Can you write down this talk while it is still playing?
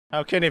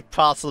How can it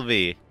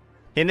possibly be?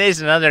 He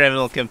needs another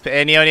evil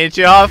companion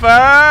into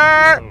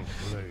Huffer!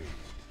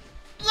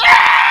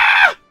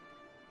 Yeah!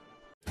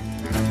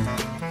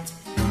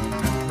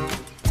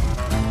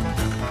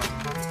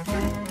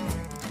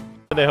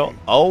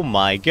 Oh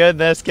my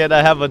goodness, can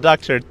I have a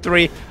Doctor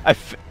 3?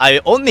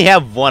 I only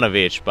have one of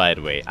each, by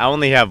the way. I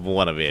only have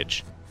one of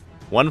each.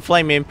 One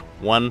Flame Imp,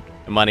 one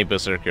Money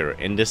Berserker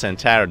in this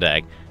entire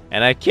deck.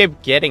 And I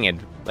keep getting it,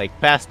 like,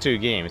 past 2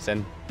 games.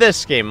 And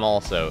this game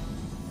also.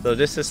 So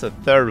this is the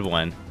 3rd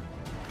one.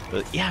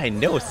 But yeah, I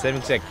know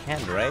 7 sec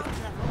hand, right?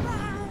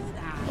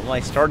 I'm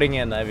like starting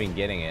it and I've been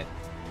getting it.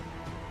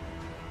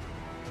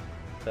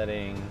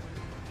 Setting.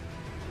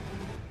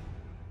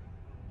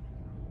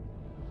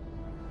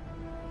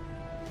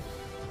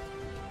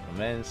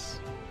 Commence.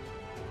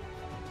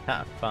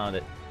 Ha, found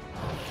it.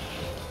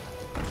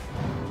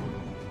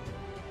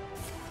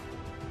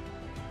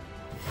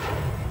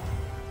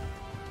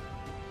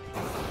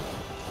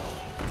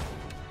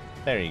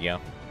 There you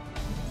go.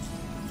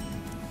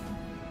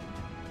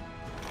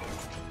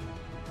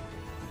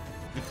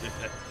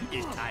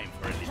 It's time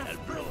for a little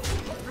blow.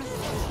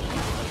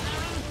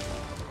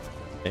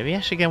 Maybe I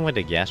should get him with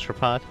the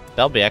gastropod?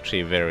 That'll be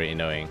actually very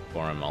annoying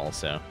for him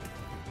also.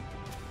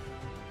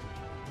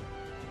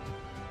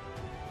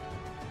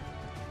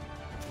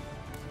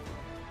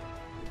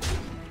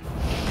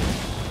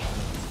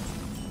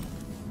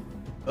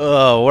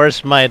 Oh,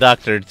 where's my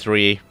Doctor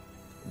 3?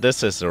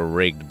 This is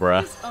rigged,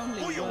 bruh.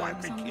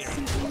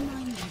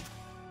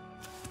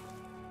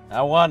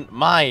 I want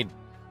my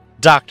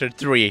Doctor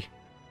 3.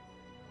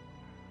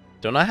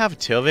 Don't I have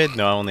 2 of it?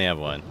 No, I only have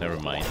 1. Never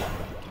mind.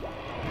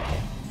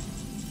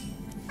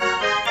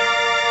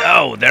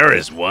 Oh, there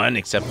is 1,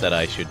 except that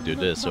I should do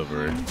this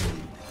over.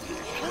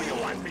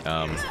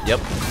 Yep,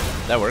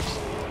 that works.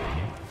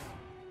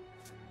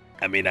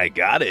 I mean, I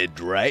got it,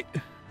 right?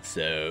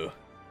 So,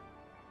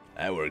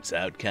 that works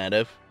out, kind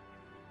of.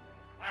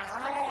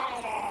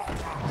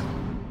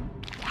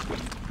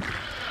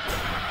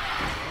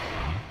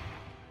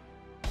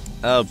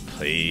 Oh,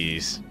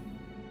 please.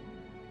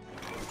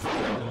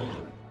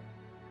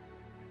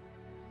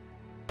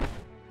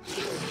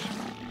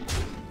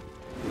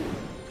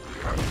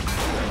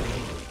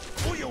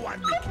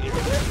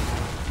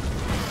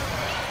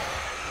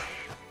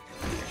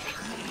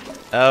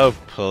 Oh,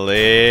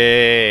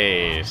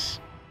 please.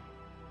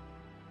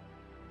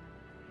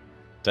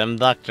 Them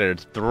Doctor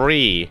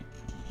 3.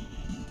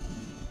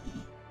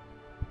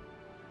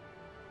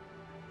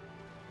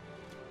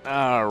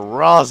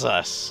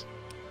 Rosas.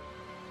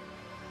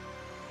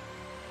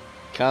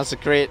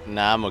 Consecrate?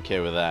 Nah, I'm okay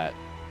with that.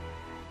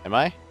 Am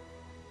I?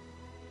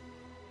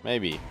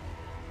 Maybe.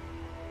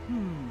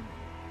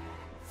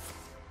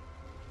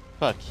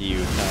 Fuck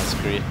you,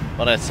 Consecrate.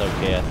 Well, that's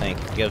okay, I think.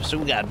 So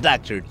we got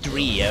Doctor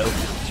 3, yo.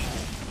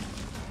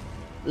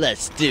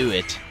 Let's do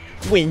it.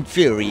 Wind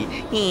Fury.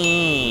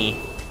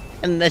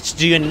 And let's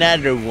do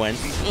another one.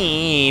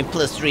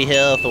 Plus 3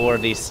 health or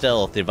the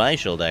stealth. Divine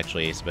Shield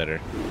actually is better.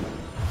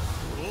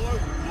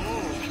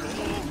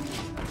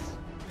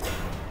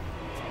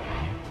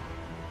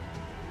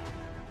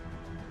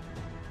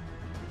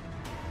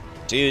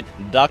 Dude,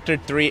 Doctor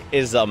 3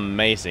 is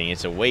amazing.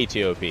 It's a way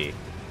too OP.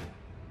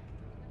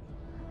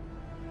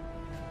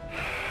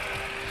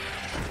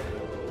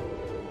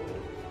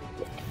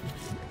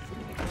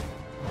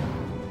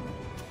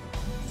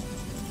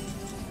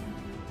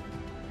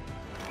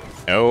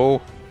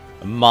 Oh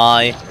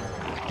my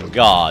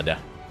god.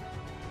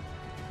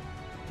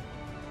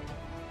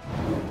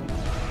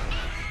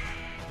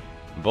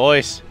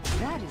 Boys.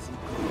 That is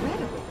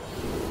incredible.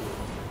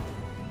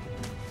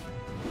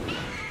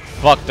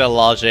 Fuck the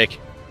logic.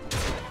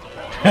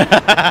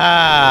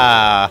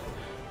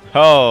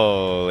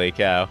 Holy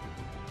cow.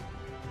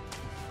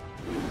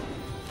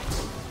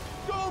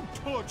 Don't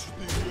touch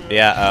the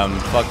Yeah,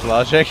 fuck the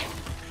logic.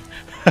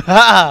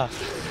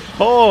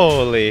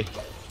 Holy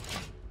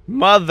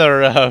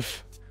mother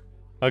of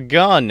a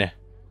gun.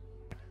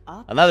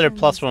 Another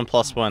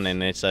 +1/+1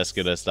 and it's as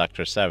good as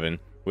Doctor 7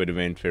 with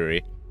Wind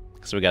Fury.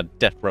 Because we got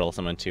Death Rattle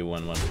Summon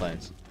 2/1/1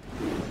 plans.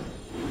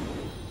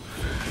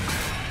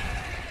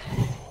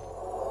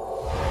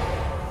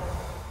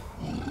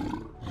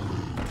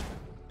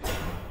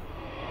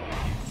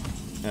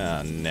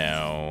 Oh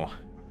no.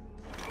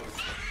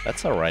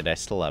 That's alright, I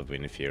still have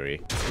Wind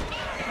Fury.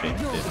 If it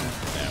didn't,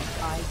 no.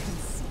 I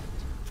consent.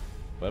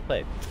 Well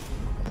played.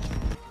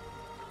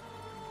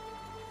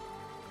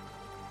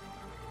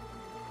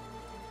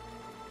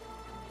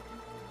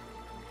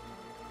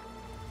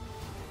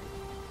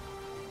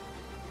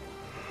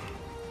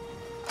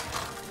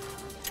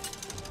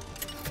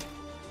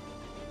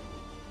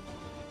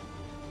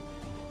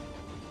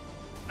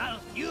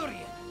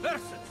 Alfurion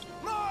versus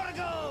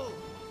Morgul!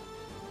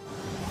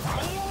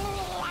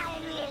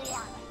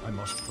 I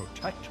must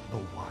protect the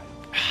wild.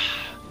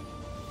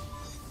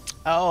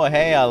 Oh,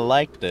 hey, I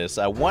like this.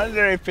 I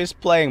wonder if he's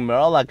playing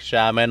Murloc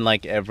Shaman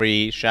like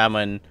every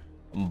Shaman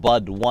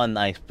but one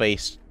I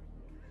faced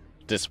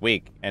this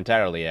week.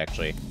 Entirely,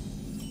 actually.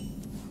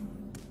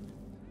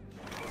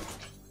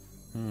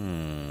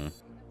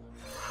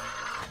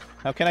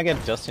 How can I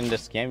get dust in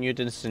this game? You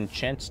just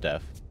enchant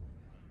stuff.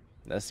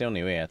 That's the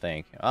only way, I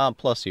think.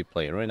 Plus you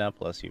play arena,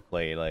 plus you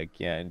play, like,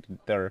 yeah,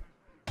 they're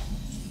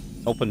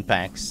open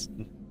packs,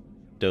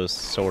 those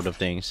sort of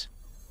things.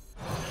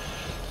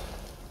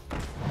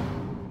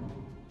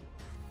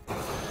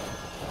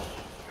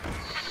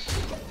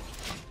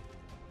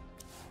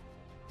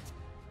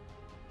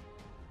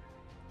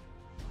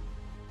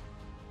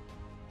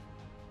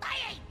 I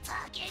ain't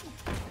talking.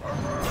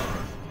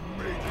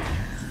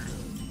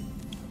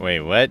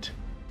 Wait, what?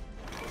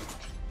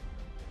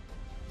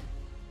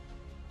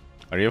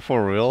 Are you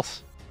for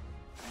reals?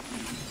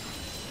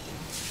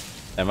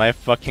 Am I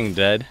fucking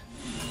dead?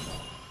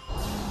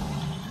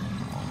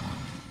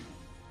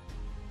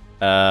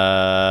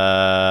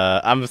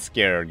 I'm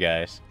scared,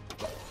 guys.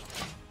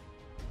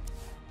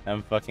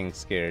 I'm fucking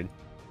scared.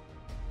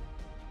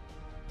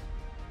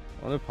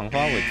 오늘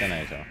방송하고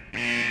있잖아요, 저.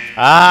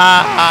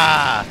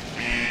 아!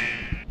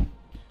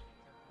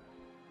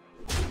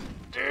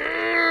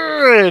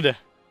 Dude!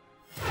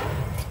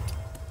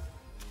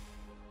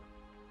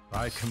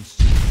 I can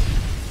see.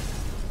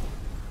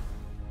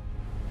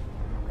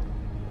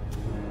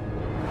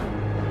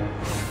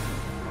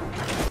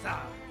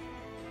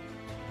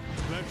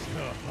 Let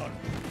the hunt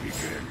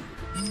begin.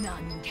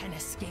 None can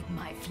escape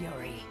my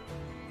fury.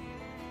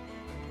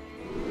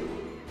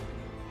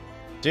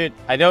 Dude,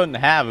 I don't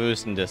have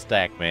Ooze in this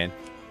deck, man.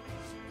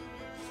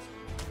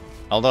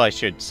 Although I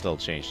should still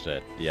change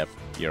that. Yep,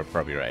 you're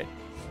probably right.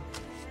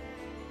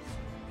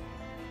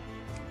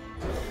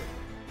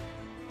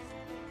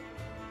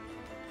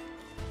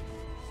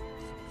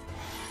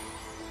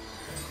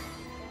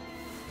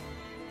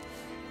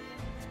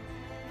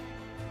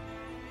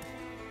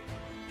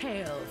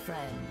 Hail,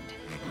 friend.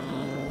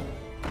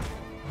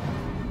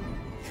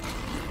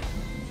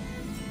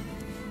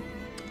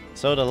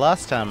 So the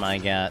last time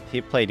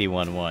he played the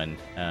 1-1,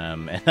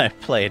 and I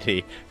played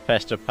the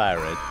Fester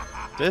Pirate.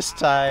 This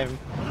time...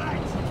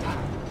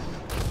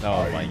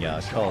 Oh my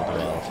god, Cold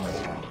Well.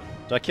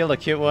 Do I kill the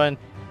cute one?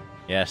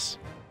 Yes.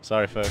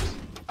 Sorry, folks.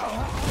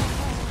 Can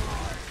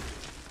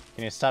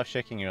you stop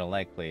shaking your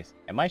leg, please?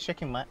 Am I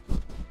shaking my...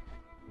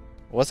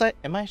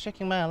 Am I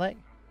shaking my leg?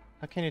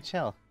 How can you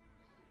tell?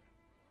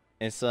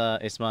 It's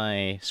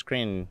my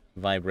screen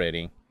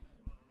vibrating.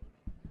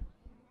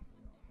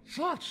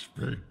 Such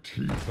big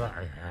teeth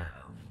I have.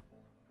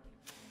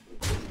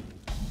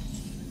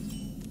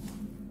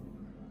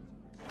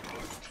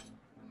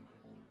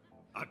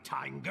 A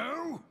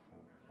tango?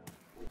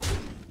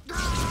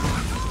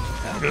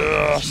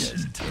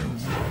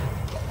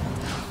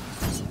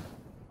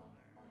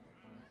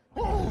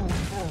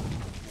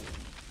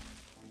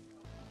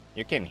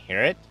 You can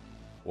hear it?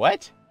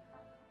 What?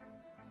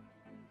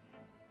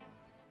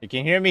 You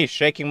can hear me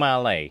shaking my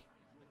leg.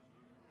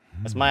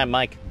 Is my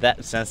mic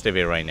that sensitive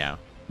right now?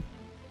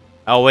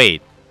 Oh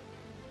wait.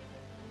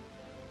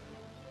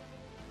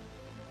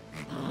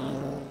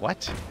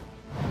 What?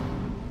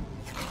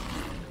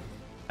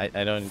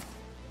 I don't...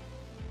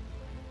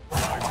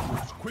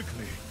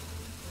 Quickly.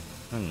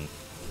 I'm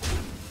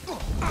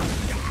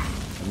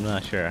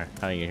not sure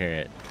how you hear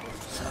it.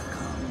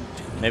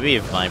 Maybe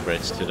it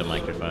vibrates to the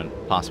microphone.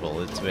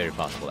 Possible. It's very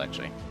possible,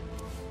 actually.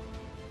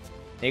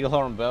 Eagle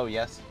Horn Bow,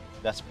 yes.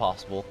 That's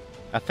possible.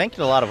 I think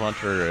a lot of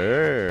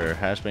Hunter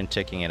has been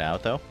taking it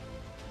out, though.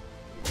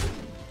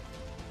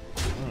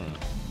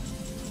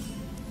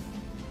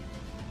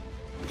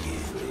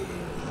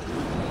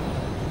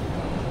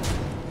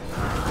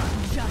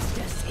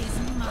 Justice is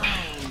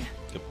mine.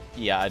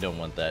 Yeah, I don't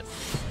want that.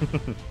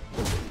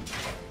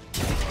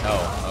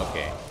 Oh,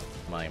 okay.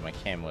 My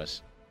cam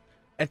was...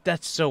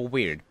 That's so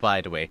weird,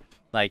 by the way.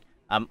 Like,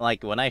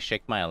 when I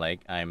shake my leg,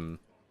 I'm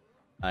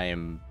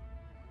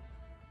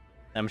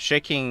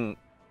shaking...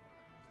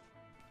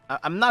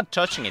 I'm not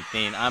touching it,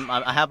 Dean.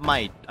 I have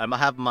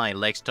my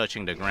legs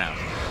touching the ground.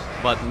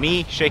 But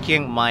me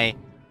shaking my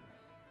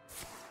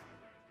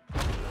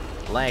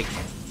leg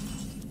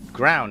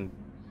ground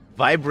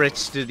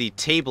vibrates to the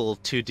table,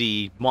 to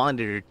the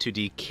monitor, to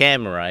the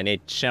camera, and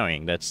it's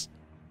showing. That's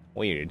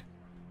weird.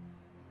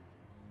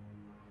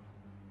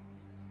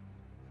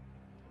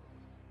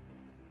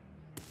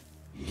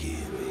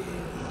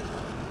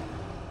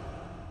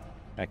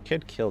 I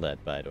could kill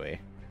that, by the way.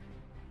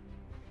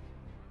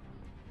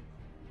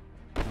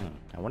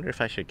 I wonder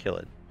if I should kill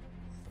it.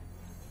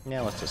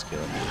 Yeah, let's just kill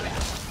it.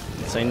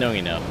 So I know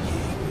you know.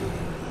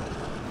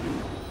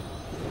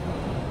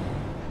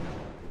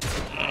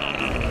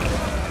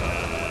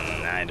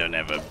 I don't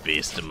have a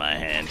beast in my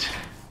hand.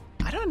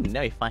 I don't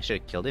know if I should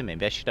have killed it.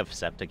 Maybe I should have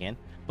sapped again.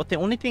 But the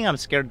only thing I'm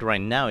scared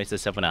right now is the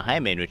 7 high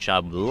main, which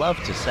I'd love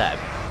to sap.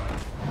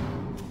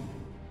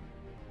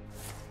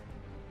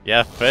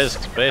 Yeah,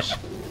 fish.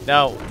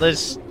 No,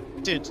 let's...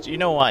 Dude, you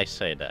know why I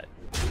say that?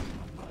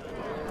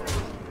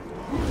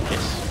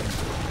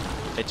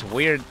 It's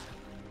weird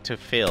to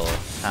feel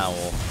how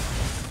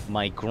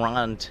my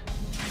ground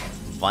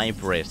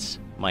vibrates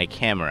my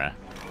camera.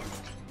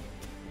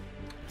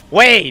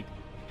 Wait!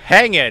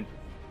 Hang it!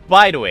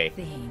 By the way,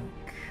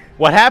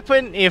 what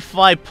happened if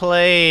I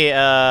play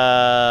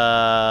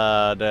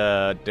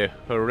the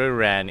Haru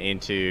ran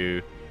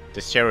into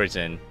the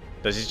Sheraton,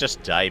 does he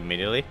just die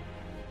immediately?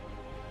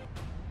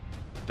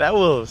 That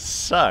will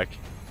suck.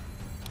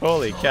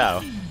 Holy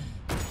cow.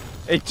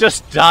 It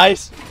just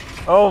dies?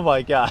 Oh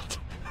my god.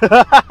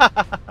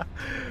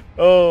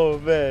 Oh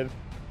man.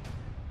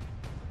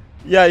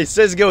 Yeah, it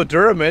says go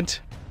Durament,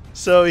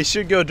 so he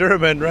should go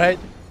Durament, right?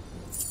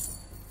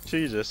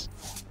 Jesus.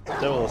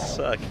 That will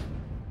suck.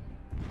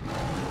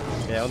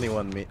 Yeah, only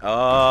one me.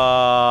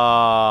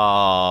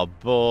 Oh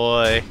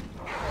boy.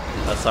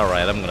 That's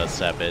alright, I'm gonna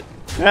sap it.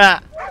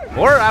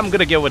 Or I'm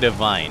gonna go with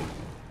Divine.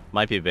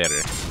 Might be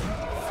better.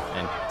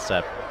 And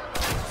sap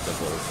the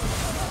blue.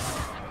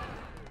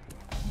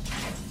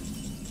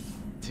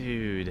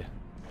 Dude.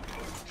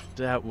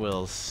 That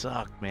will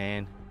suck,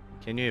 man.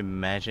 Can you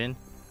imagine?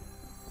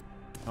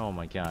 Oh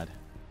my god.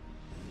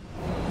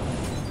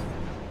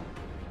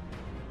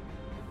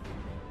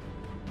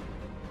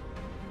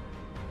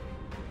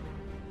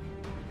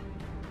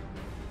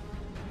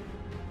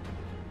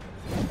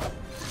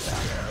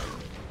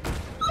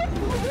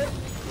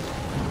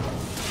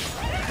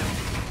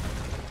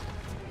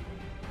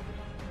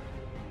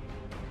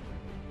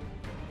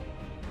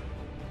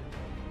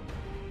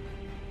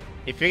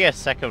 If you get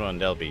second one,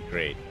 that'll be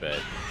great, but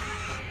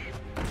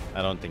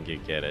I don't think you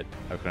get it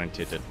according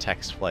to the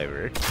text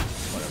flavor,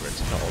 whatever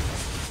it's called.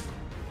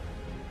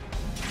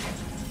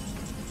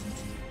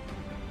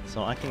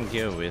 So I can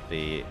go with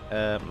the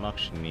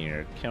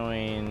Auctioneer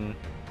coin.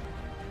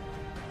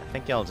 I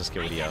think I'll just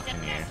go with the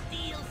Auctioneer.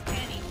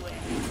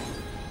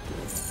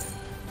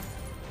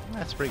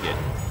 That's pretty good.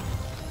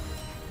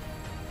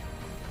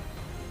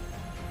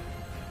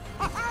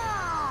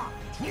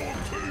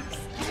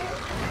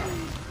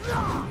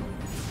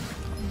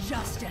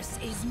 Justice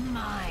is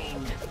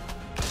mine.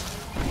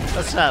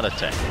 Let's not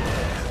attack.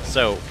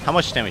 So, how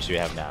much damage do we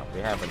have now? We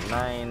have a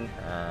 9,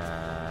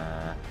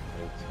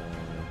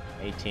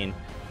 18.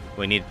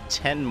 We need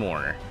 10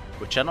 more,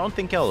 which I don't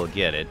think I will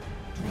get it.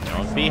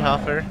 Don't be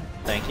Huffer.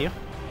 Thank you.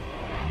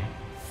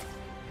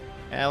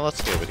 Yeah,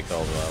 let's go with the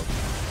Caldwell.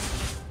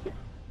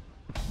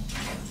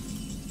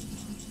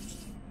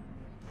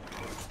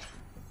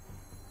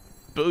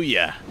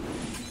 Booyah!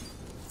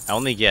 I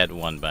only get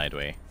 1, by the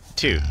way.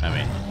 2, I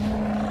mean.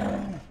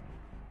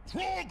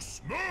 Frog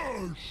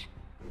smash!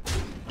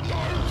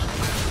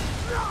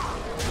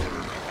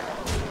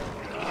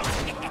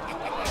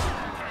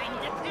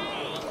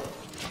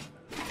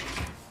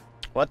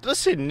 What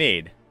does he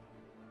need?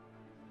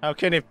 How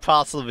can it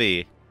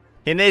possibly be?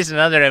 He needs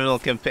another animal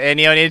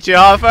companion into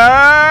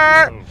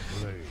offer!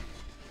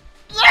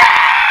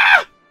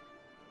 Yeah!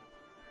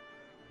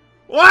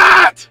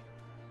 What?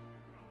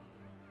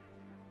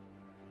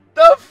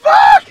 The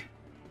fuck?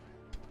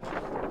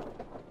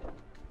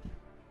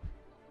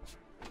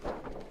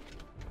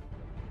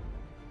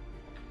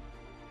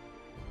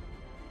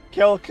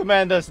 Kill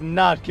command does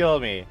not kill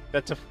me.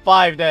 That's a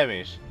 5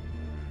 damage.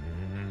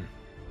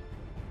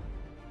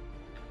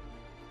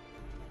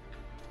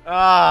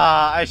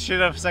 Ah, I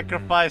should have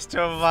sacrificed 2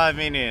 of my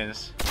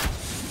minions.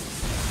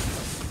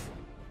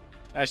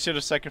 I should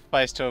have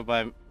sacrificed 2 of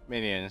my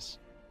minions.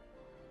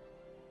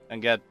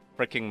 And get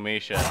freaking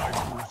Misha.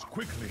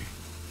 Quickly.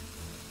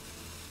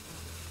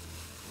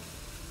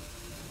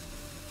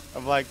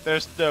 I'm like,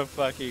 there's no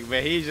fucking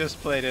way. He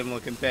just played Animal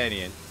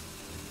Companion.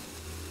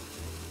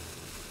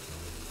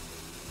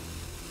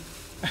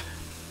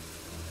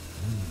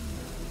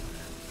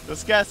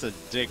 This guy's a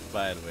dick,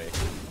 by the way.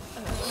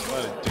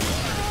 What a dude.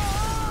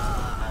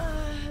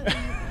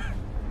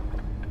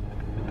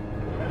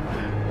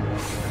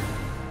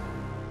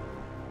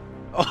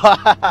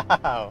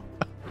 Wow!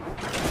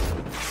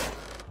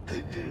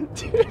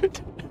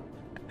 Dude!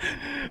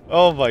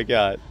 Oh my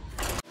god.